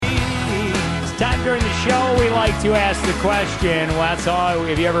Time during the show, we like to ask the question, well, that's all.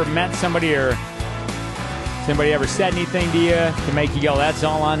 Have you ever met somebody or somebody ever said anything to you to make you go, that's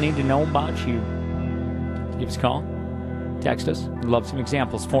all I need to know about you? Give us a call. Text us. We'd love some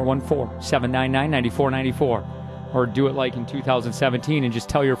examples. 414-799-9494. Or do it like in 2017 and just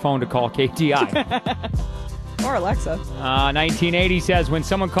tell your phone to call KTI. Or Alexa. 1980 says, when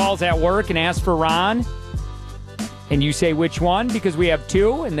someone calls at work and asks for Ron, and you say which one, because we have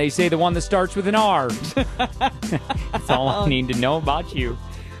two, and they say the one that starts with an R. That's all I need to know about you.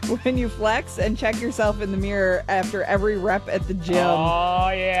 When you flex and check yourself in the mirror after every rep at the gym.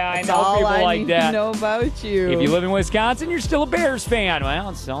 Oh, yeah, I know all people I like need that. to know about you. If you live in Wisconsin, you're still a Bears fan. Well,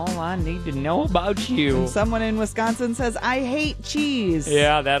 it's all I need to know about you. When someone in Wisconsin says, I hate cheese.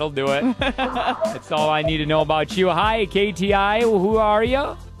 Yeah, that'll do it. That's all I need to know about you. Hi, KTI. Who are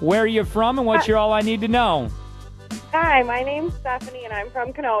you? Where are you from? And what's your all I need to know? Hi, my name's Stephanie, and I'm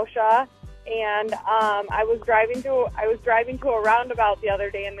from Kenosha. And I was driving to a roundabout the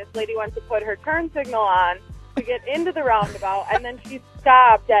other day, and this lady went to put her turn signal on to get into the roundabout, and then she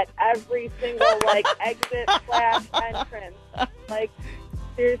stopped at every single exit / entrance.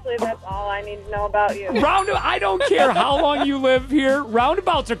 Seriously, that's all I need to know about you. I don't care how long you live here.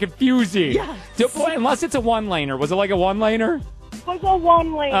 Roundabouts are confusing. Yes. Unless it's a one-laner. Was it like a one-laner? It was a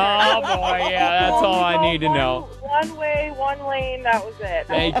one-lane. Oh, boy, yeah, that's all I need to know. One way, one lane, that was it.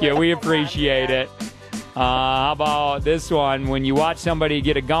 Thank you. We appreciate it. How about this one? When you watch somebody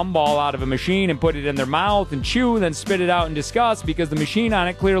get a gumball out of a machine and put it in their mouth and chew, then spit it out in disgust because the machine on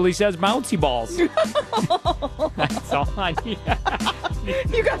it clearly says bouncy balls. That's all I need.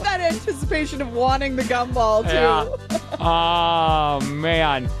 You got that anticipation of wanting the gumball, too. Yeah. Oh,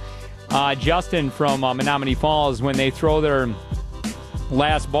 man. Justin from Menominee Falls, when they throw their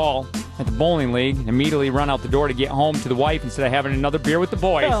last ball at the bowling league, immediately run out the door to get home to the wife instead of having another beer with the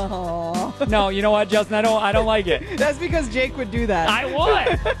boys. Aww. No, you know what, Justin? I don't like it. That's because Jake would do that. I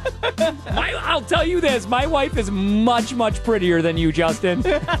would. I'll tell you this. My wife is much, much prettier than you, Justin.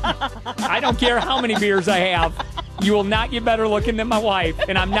 I don't care how many beers I have. You will not get better looking than my wife,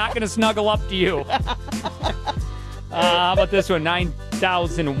 and I'm not going to snuggle up to you. How about this one?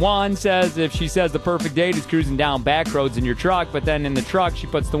 9001 says if she says the perfect date is cruising down back roads in your truck, but then in the truck she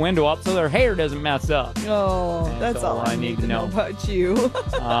puts the window up so their hair doesn't mess up. Oh, that's all I need to know about you.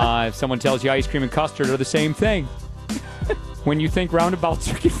 If someone tells you ice cream and custard are the same thing, when you think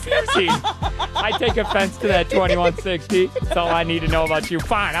roundabouts are confusing, I take offense to that 2160. That's all I need to know about you.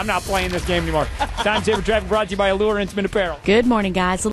 Fine, I'm not playing this game anymore. Time Saver Traffic brought to you by Allure Intimate Apparel. Good morning, guys.